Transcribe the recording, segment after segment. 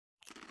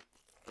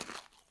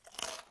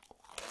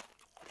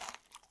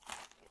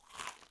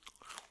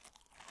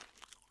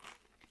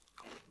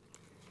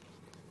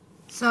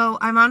So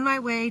I'm on my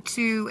way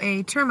to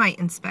a termite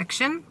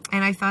inspection,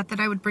 and I thought that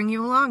I would bring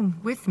you along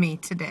with me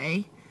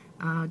today.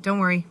 Don't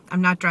worry,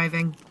 I'm not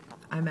driving.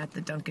 I'm at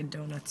the Dunkin'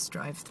 Donuts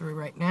drive-thru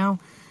right now.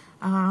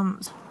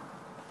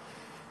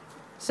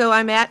 So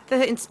I'm at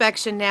the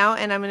inspection now,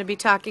 and I'm going to be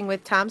talking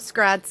with Tom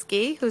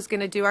Skrodsky, who's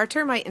going to do our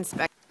termite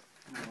inspection.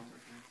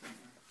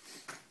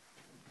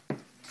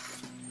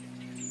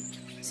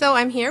 So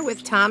I'm here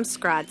with Tom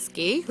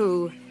Skrodsky,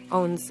 who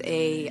owns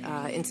a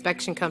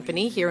inspection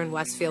company here in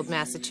Westfield,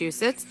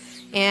 Massachusetts,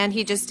 and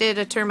he just did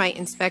a termite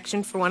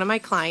inspection for one of my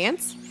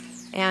clients.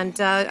 And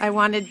I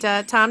wanted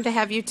Tom to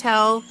have you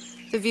tell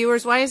the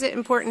viewers, why is it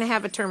important to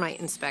have a termite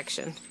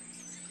inspection?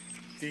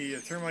 The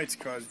termites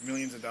cause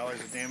millions of dollars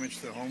of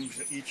damage to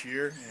homes each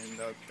year, and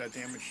that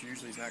damage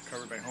usually is not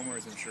covered by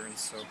homeowners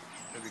insurance, so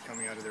they'll be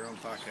coming out of their own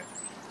pocket.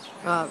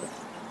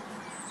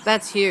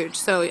 That's huge.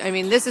 So, I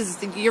mean, this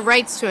is your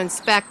rights to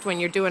inspect when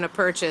you're doing a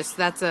purchase.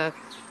 That's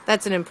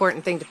an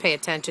important thing to pay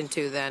attention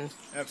to then.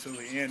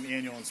 Absolutely, and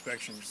annual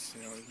inspections.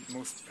 You know,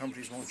 most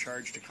companies won't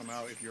charge to come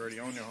out if you already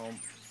own your home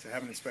to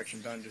have an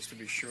inspection done just to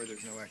be sure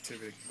there's no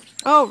activity.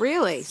 Oh,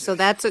 really?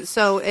 Yes.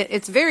 So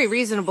it's very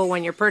reasonable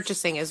when you're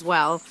purchasing as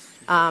well.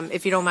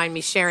 If you don't mind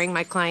me sharing,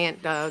 my client,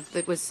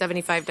 it was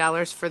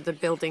 $75 for the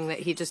building that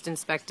he just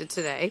inspected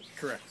today.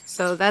 Correct.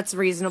 So that's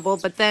reasonable.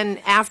 But then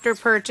after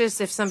purchase,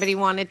 if somebody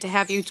wanted to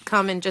have you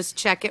come and just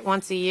check it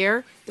once a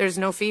year, there's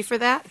no fee for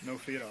that? No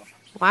fee at all.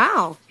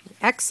 Wow.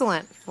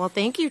 Excellent. Well,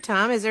 thank you,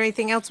 Tom. Is there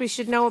anything else we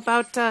should know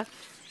about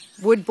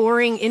wood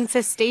boring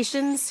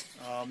infestations?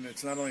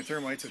 It's not only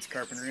termites, it's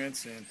carpenter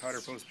ants and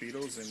powder post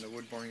beetles, and the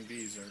wood boring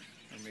bees are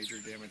major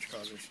damage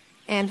causers.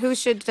 And who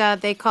should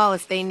they call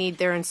if they need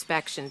their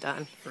inspection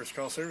done? First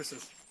Call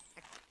Services.